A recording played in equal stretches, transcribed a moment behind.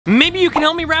Maybe you can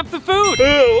help me wrap the food.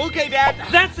 Oh, okay, Dad.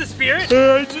 That's the spirit.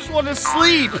 I just want to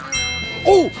sleep.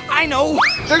 Oh, I know.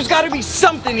 There's got to be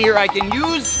something here I can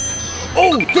use.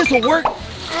 Oh, this'll work.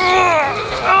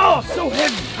 Oh, so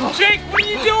heavy. Jake, what are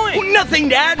you doing? Oh, nothing,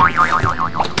 Dad.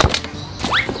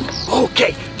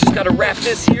 Okay, just got to wrap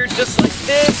this here just like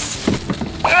this.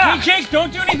 Hey, Jake,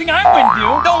 don't do anything I wouldn't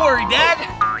do. Don't worry, Dad.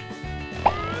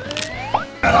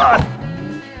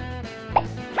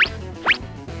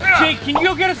 Jake, can you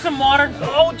go get us some water?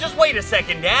 Oh, just wait a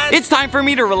second, Dad. It's time for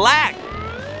me to relax.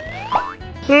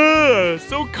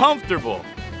 So comfortable.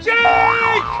 Jake!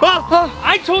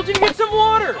 I told you to get some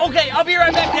water. Okay, I'll be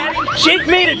right back, Daddy. Jake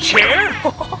made a chair?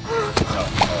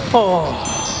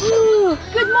 Ooh,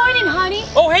 good morning, honey.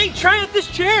 Oh, hey, try out this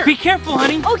chair. Be careful,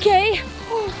 honey. Okay.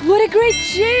 What a great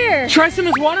chair. Try some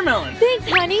of this watermelon. Thanks,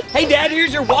 honey. Hey, Dad,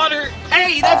 here's your water.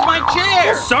 Hey, that's my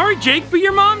chair. Sorry, Jake, but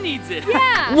your mom needs it.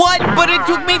 Yeah. What? But it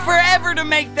took me forever to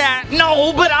make that.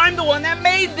 No, but I'm the one that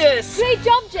made this. Great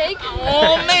job, Jake.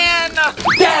 Oh, man.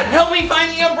 Dad, help me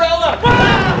find the umbrella.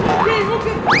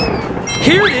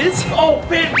 Here it is. Oh,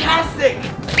 fantastic.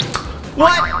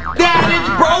 What? Dad, it's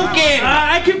broken.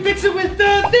 I can fix it with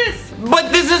this.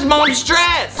 But this is Mom's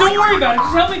dress. Don't worry about it.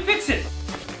 Just help me fix it.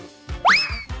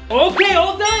 Okay,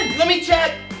 all done. Let me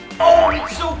check. Oh,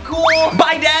 it's so cool.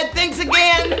 Bye, Dad. Thanks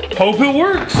again. Hope it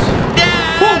works.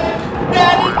 Dad!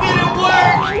 Dad, it didn't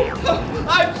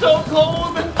work. I'm so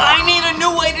cold. I need a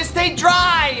new way to stay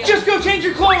dry. Just go change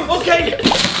your clothes. Okay.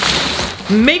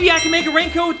 Maybe I can make a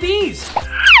raincoat with these.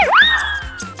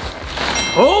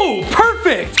 Oh,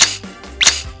 perfect.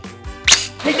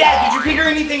 Hey, Dad, did you figure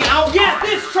anything out? Yeah,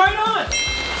 this. Try it on.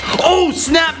 Oh,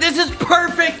 snap. This is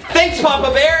perfect. Thanks,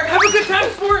 Papa Bear. Have a good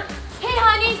time, sport. Hey,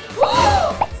 honey.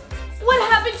 Whoa. What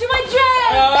happened to my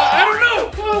dress? I don't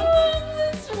know.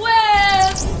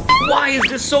 Sweat. Why is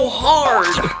this so hard?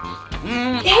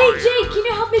 Hey, Jake, can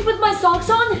you help me put my socks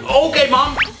on? Okay,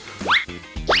 Mom.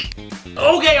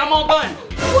 Okay, I'm all done.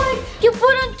 What? You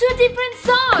put on 2 different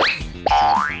socks.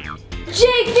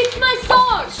 Jake, fix my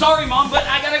socks. Sorry, Mom, but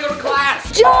I gotta go to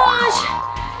class. Josh.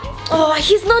 Oh,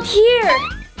 he's not here.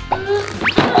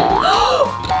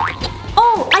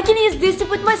 Oh, I can use this to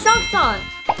put my socks on.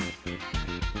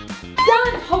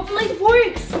 Done. Hopefully it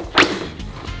works.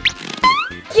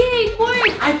 Yay, it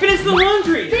worked. I finished the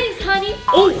laundry. Thanks, honey.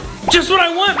 Oh, just what I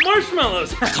want,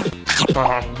 marshmallows.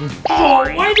 Oh,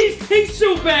 why do these taste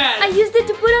so bad? I used it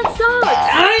to put on socks.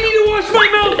 I need to wash my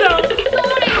mouth out.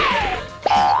 Sorry.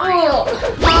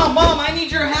 Oh. Mom, I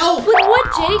need your help. With what,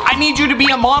 Jake? I need you to be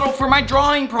a model for my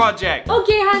drawing project.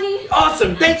 Okay, honey.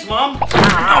 Awesome, thanks, Mom.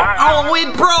 Oh,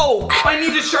 it broke. I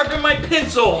need to sharpen my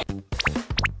pencil.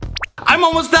 I'm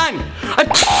almost done.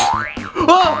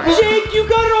 Oh, Jake, you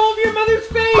got it all over your mother's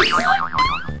face.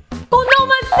 Oh no,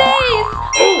 my face.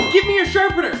 Oh, give me your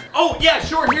sharpener. oh yeah,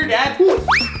 sure, here, Dad.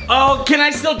 Oh, can I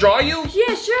still draw you?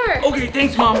 Yeah, sure. Okay,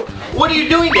 thanks, Mom. What are you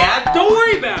doing, Dad? Don't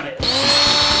worry about it.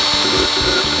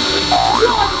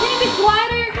 Josh, can you be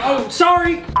quieter? Oh,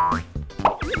 sorry.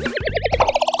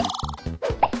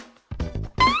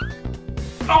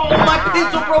 Oh, my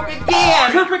pencil broke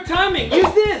again. Perfect timing.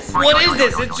 Use this. What is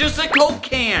this? It's just a Coke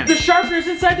can. The sharpener's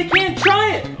inside the can.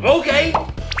 Try it. Okay.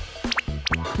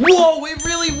 Whoa, it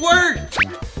really worked.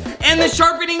 And the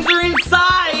sharpenings are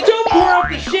inside. Don't pour out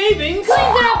the shavings. Clean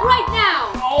that up right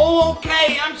now. Oh,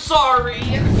 okay, I'm sorry.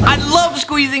 I love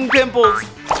squeezing pimples.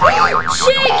 Jake,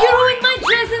 you ruined my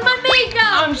dress and my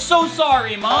makeup. I'm so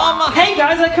sorry, Mom. Hey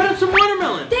guys, I cut up some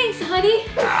watermelon. Thanks, honey.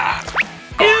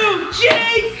 Ew,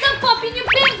 Jake! Stop popping your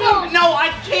pimples. No, I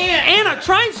can't. Anna,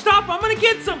 try and stop. I'm gonna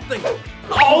get something.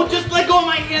 Oh, just let go of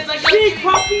my hands. I got Jake,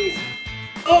 puppies.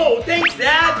 Oh, thanks,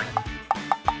 Dad.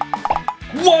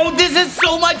 Whoa, this is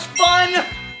so much fun.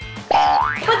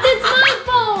 But that's my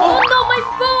phone. Oh no, my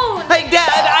phone. Hey,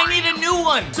 Dad, I need a new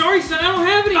one. Sorry, son, I don't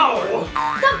have any more.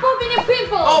 Stop popping your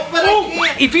pimples. Oh, but I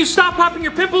can't. If you stop popping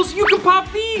your pimples, you can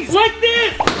pop these. Like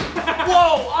this.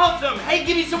 Whoa, awesome. Hey,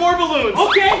 give me some more balloons.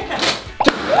 Okay.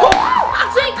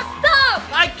 Jake, stop.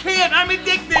 I can't, I'm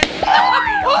addicted.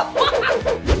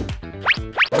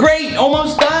 Great,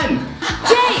 almost done.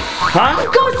 Jake, Huh?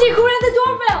 go see who rang the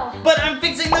doorbell. But I'm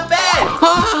fixing the bed.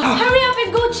 Hurry up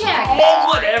and go check. Oh,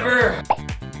 whatever.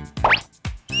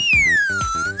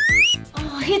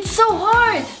 Oh, it's so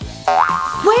hard.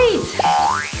 Wait.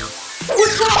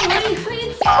 What's wrong, honey?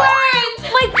 It's burned.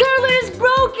 My curler is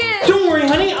broken. Don't worry,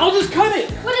 honey. I'll just cut it.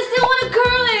 But I still want to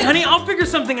curl it. Honey, I'll figure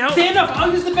something out. Stand up.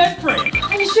 I'll use the bed frame.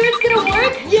 Are you sure it's gonna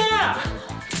work? Yeah.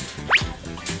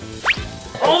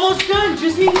 Almost done.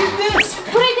 Just need to use this.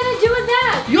 What are you gonna do with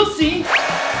that? You'll see.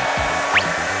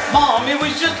 Mom, it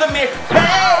was just a mistake.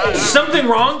 Hey! Something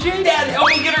wrong, Jake? Dad, help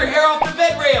me get her hair off the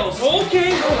bed rails.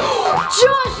 Okay.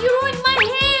 Josh, you ruined my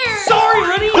hair. Sorry,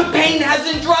 honey. The paint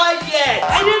hasn't dried yet.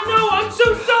 I didn't know. I'm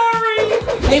so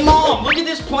sorry. Hey, Mom, look at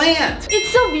this plant. It's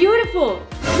so beautiful.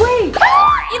 Wait,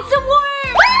 it's a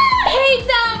worm. Hate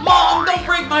them. Mom, don't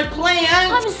break my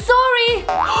plant. I'm sorry.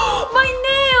 My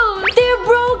nails, they're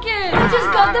broken. I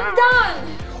just got them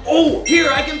done. Oh, here,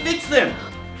 I can fix them.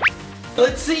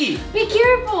 Let's see. Be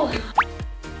careful.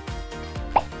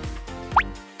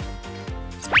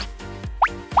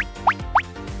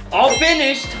 All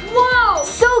finished. Wow,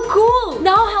 so cool.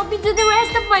 Now help me do the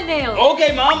rest of my nails.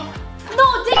 Okay, Mom.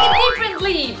 No, take it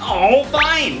differently. Oh,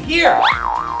 fine. Here.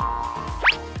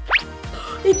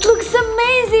 It looks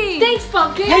amazing. Thanks,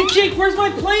 Pumpkin. Hey, Jake, where's my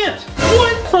plant?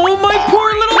 What? Oh, my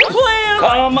poor little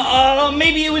plant.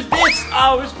 Maybe it was this.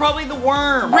 Oh, it was probably the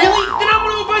worm. Really? Then I'm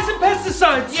gonna go buy some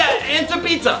pesticides. Yeah, and some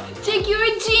pizza. Jake, you're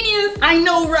a genius. I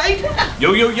know, right?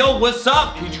 Yo, what's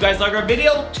up? Did you guys like our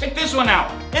video? Check this one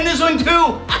out. And this one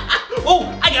too.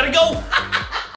 Oh, I gotta go.